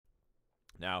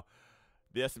Now,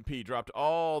 the S&P dropped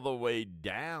all the way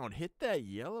down, hit that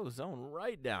yellow zone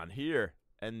right down here,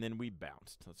 and then we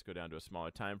bounced. Let's go down to a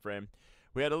smaller time frame.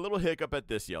 We had a little hiccup at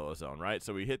this yellow zone, right?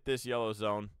 So we hit this yellow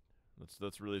zone.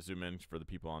 Let's really zoom in for the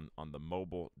people on the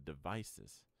mobile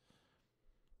devices.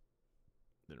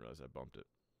 Didn't realize I bumped it.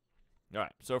 All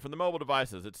right, so from the mobile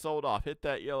devices, it sold off, hit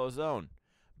that yellow zone,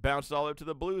 bounced all the way up to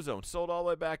the blue zone, sold all the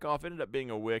way back off, ended up being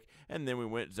a wick, and then we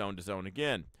went zone to zone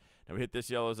again. Now we hit this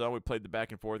yellow zone. We played the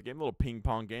back and forth game, a little ping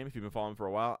pong game. If you've been following for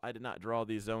a while, I did not draw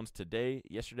these zones today,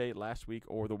 yesterday, last week,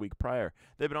 or the week prior.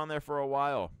 They've been on there for a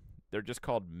while. They're just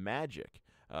called magic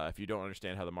if you don't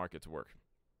understand how the markets work.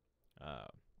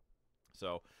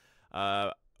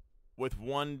 With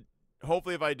one,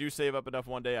 hopefully if I do save up enough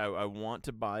one day, I want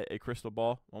to buy a crystal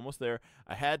ball. Almost there.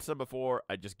 I had some before.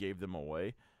 I just gave them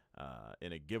away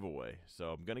in a giveaway.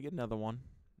 So I'm going to get another one,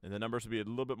 and the numbers will be a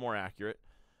little bit more accurate.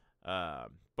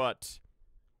 But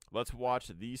let's watch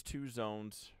these two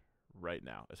zones right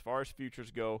now. As far as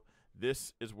futures go,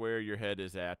 this is where your head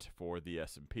is at for the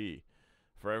S&P.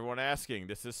 For everyone asking,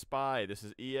 this is SPY. This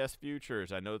is ES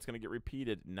futures. I know it's going to get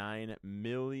repeated 9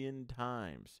 million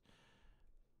times.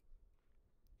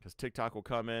 Because TikTok will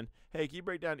come in, hey, can you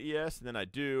break down ES? And then I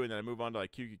do, and then I move on to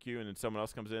like QQQ, and then someone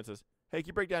else comes in and says, hey, can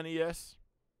you break down ES?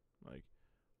 Like,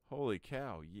 holy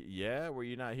cow. Yeah, were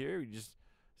you not here? Is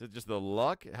it just the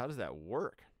luck? How does that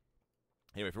work?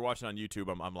 Anyway, if you're watching on YouTube,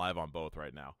 I'm live on both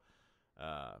right now.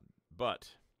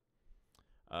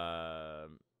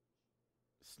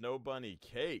 Snow Bunny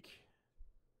Cake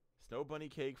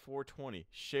 420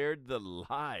 shared the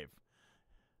live.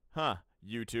 Huh,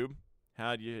 YouTube.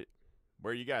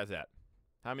 Where are you guys at?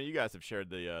 How many of you guys have shared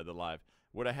the live?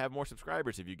 Would I have more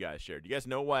subscribers if you guys shared? You guys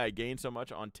know why I gained so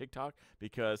much on TikTok?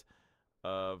 Because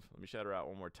of, let me shout her out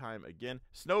one more time again.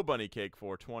 Snow Bunny Cake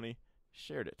 420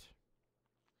 shared it.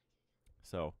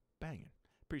 So, banging.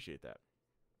 Appreciate that.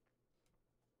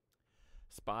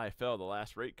 SPY fell the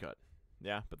last rate cut.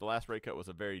 Yeah, but the last rate cut was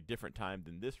a very different time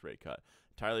than this rate cut.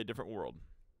 Entirely different world.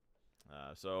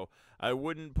 So I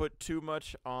wouldn't put too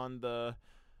much on the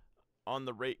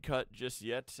rate cut just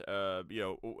yet.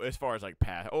 As far as like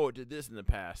past, it did this in the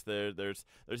past. There's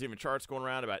even charts going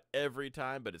around about every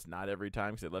time, but it's not every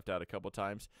time because they left out a couple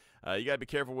times. You got to be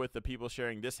careful with the people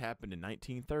sharing this happened in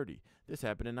 1930. This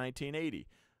happened in 1980.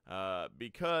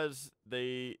 Because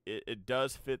it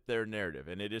does fit their narrative,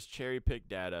 and it is cherry-picked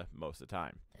data most of the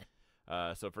time.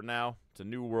 So for now, it's a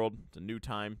new world. It's a new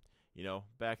time. You know,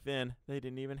 back then, they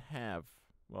didn't even have,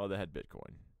 well, they had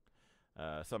Bitcoin.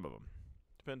 Some of them.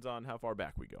 Depends on how far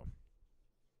back we go.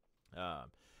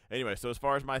 Anyway, so as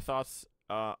far as my thoughts,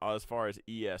 as far as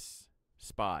ES,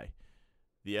 SPY,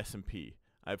 the S&P,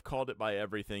 I've called it by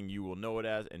everything you will know it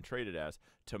as and trade it as.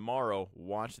 Tomorrow,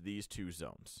 watch these two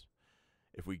zones.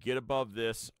 If we get above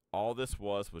this, all this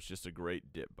was just a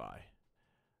great dip buy.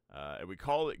 And we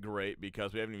call it great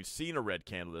because we haven't even seen a red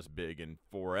candle this big in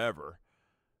forever.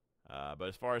 But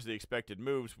as far as the expected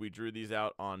moves, we drew these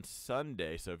out on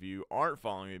Sunday. So if you aren't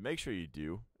following me, make sure you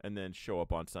do, and then show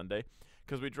up on Sunday.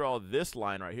 Because we draw this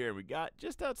line right here, and we got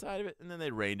just outside of it, and then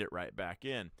they reined it right back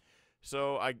in.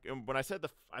 So when I said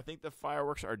I think the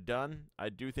fireworks are done, I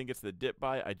do think it's the dip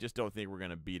buy. I just don't think we're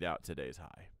going to beat out today's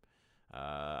high.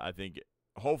 I think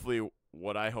hopefully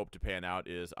what I hope to pan out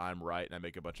is I'm right and I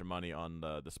make a bunch of money on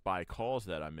the SPY calls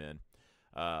that I'm in.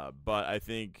 But I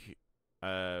think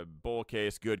bull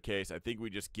case, good case, I think we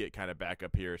just get kind of back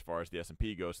up here as far as the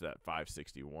S&P goes to that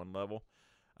 561 level.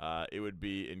 It would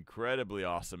be incredibly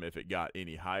awesome if it got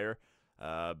any higher.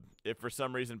 If for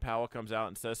some reason Powell comes out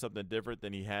and says something different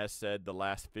than he has said the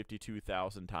last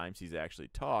 52,000 times he's actually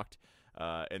talked,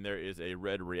 and there is a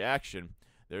red reaction,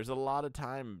 there's a lot of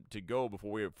time to go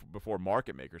before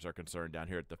market makers are concerned down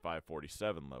here at the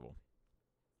 547 level.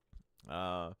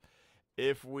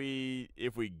 If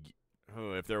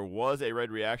there was a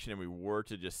red reaction and we were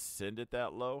to just send it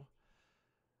that low,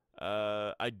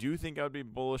 I do think I would be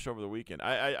bullish over the weekend.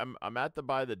 I'm at the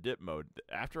buy the dip mode.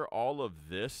 After all of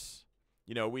this,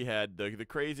 you know, we had the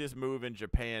craziest move in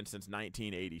Japan since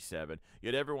 1987. You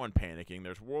had everyone panicking.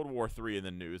 There's World War III in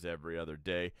the news every other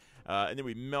day. And then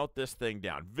we melt this thing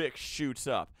down. VIX shoots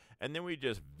up. And then we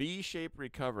just V-shape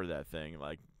recover that thing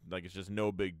like it's just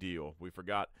no big deal. We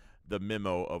forgot the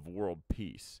memo of world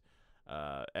peace.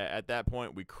 At that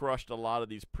point, we crushed a lot of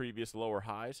these previous lower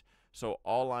highs. So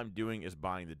all I'm doing is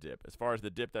buying the dip. As far as the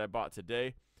dip that I bought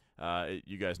today,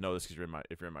 you guys know this because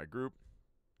if you're in my group.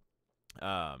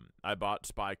 I bought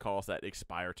SPY calls that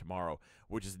expire tomorrow,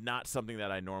 which is not something that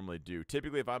I normally do.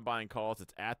 Typically, if I'm buying calls,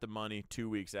 it's at the money 2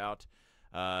 weeks out.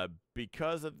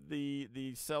 Because of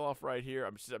the sell-off right here,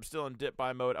 I'm still in dip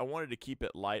buy mode. I wanted to keep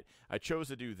it light. I chose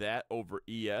to do that over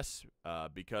ES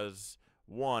because,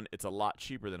 one, it's a lot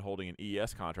cheaper than holding an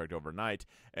ES contract overnight,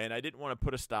 and I didn't want to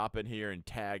put a stop in here and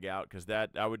tag out because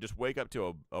that I would just wake up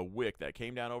to a wick that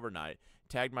came down overnight,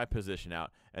 tagged my position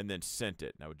out, and then sent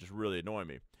it. That would just really annoy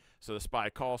me. So the SPY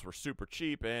calls were super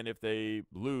cheap, and if they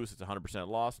lose, it's 100%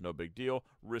 loss, no big deal,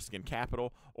 risk in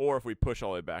capital. Or if we push all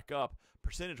the way back up,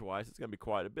 percentage-wise, it's going to be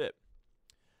quite a bit.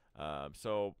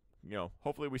 So, you know,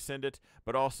 hopefully we send it.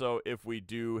 But also, if we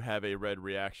do have a red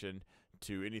reaction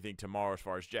to anything tomorrow as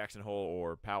far as Jackson Hole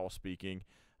or Powell speaking,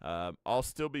 I'll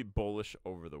still be bullish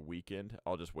over the weekend.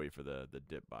 I'll just wait for the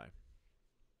dip buy.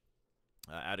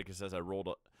 Atticus says I rolled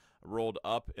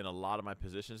up in a lot of my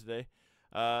positions today.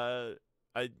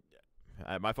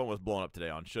 My phone was blowing up today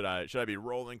on should I be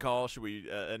rolling calls? Should we?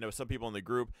 I know some people in the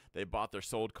group, they bought their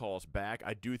sold calls back.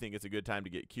 I do think it's a good time to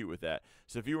get cute with that.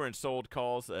 So if you were in sold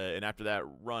calls and after that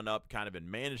run up kind of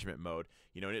in management mode,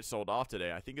 you know, and it sold off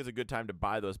today, I think it's a good time to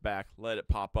buy those back, let it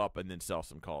pop up, and then sell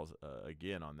some calls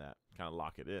again on that. Kind of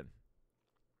lock it in.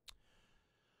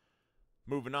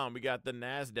 Moving on, we got the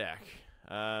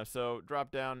NASDAQ. So drop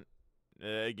down.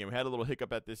 Again, we had a little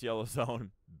hiccup at this yellow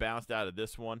zone, bounced out of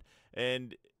this one,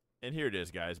 and here it is,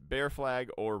 guys, bear flag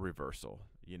or reversal.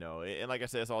 You know, and like I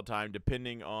say, it's all the time,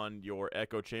 depending on your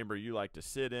echo chamber you like to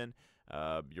sit in,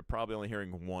 you're probably only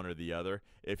hearing one or the other.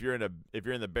 If you're in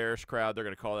the bearish crowd, they're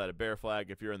going to call that a bear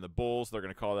flag. If you're in the bulls, they're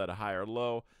going to call that a high or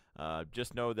low.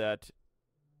 Just know that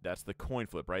that's the coin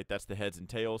flip, right? That's the heads and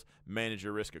tails. Manage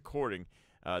your risk according.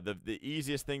 The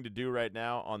easiest thing to do right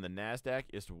now on the NASDAQ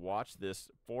is to watch this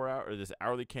this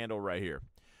hourly candle right here.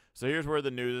 So here's where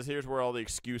the news is. Here's where all the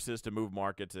excuses to move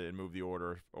markets and move the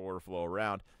order flow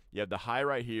around. You have the high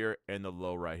right here and the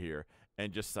low right here,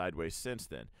 and just sideways since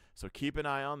then. So keep an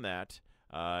eye on that,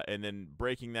 and then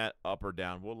breaking that up or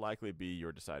down will likely be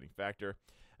your deciding factor.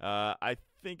 I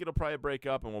think it'll probably break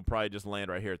up, and we'll probably just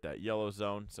land right here at that yellow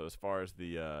zone. So as far as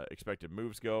the expected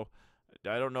moves go,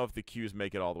 I don't know if the Qs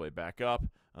make it all the way back up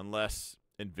unless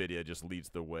NVIDIA just leads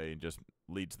the way and just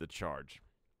leads the charge.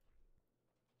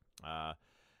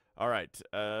 All right,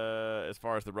 as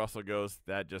far as the Russell goes,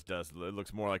 that just does. It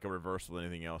looks more like a reversal than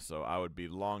anything else, so I would be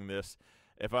long this.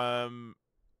 If I'm,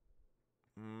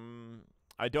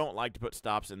 I don't like to put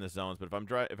stops in the zones, but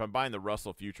if I'm buying the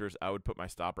Russell futures, I would put my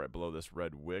stop right below this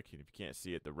red wick. And if you can't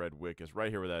see it, the red wick is right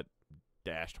here where that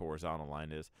dashed horizontal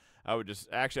line is. I would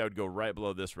go right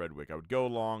below this red wick. I would go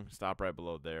long, stop right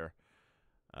below there,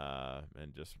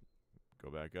 and just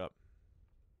go back up.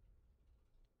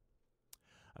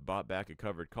 I bought back a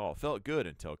covered call. Felt good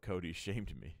until Cody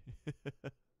shamed me.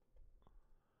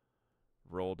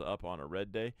 Rolled up on a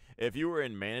red day. If you were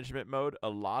in management mode, a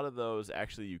lot of those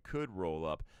actually you could roll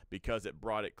up because it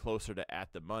brought it closer to at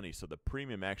the money. So the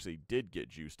premium actually did get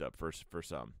juiced up for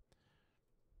some.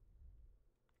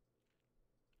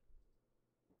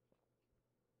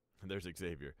 There's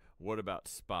Xavier. What about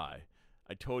SPY?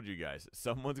 I told you guys,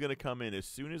 someone's going to come in as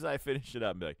soon as I finish it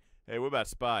up and be like, hey, what about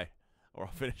SPY? Or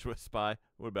I'll finish with SPY.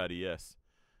 What about ES?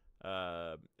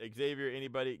 Xavier,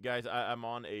 anybody? Guys, I'm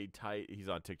on a tight – he's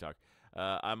on TikTok.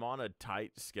 I'm on a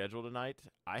tight schedule tonight.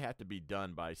 I have to be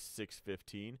done by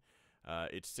 6:15.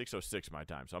 It's 6:06 my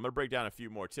time. So I'm going to break down a few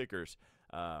more tickers.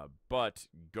 But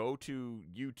go to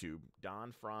YouTube,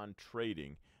 Don Fran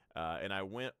Trading, and I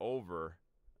went over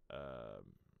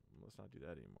let's not do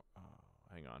that anymore. Oh,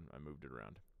 hang on. I moved it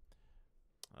around.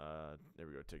 There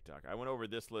we go, TikTok. I went over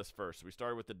this list first. So we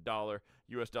started with the dollar,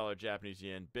 US dollar, Japanese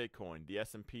yen, Bitcoin, the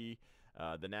S&P,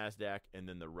 the NASDAQ, and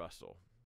then the Russell.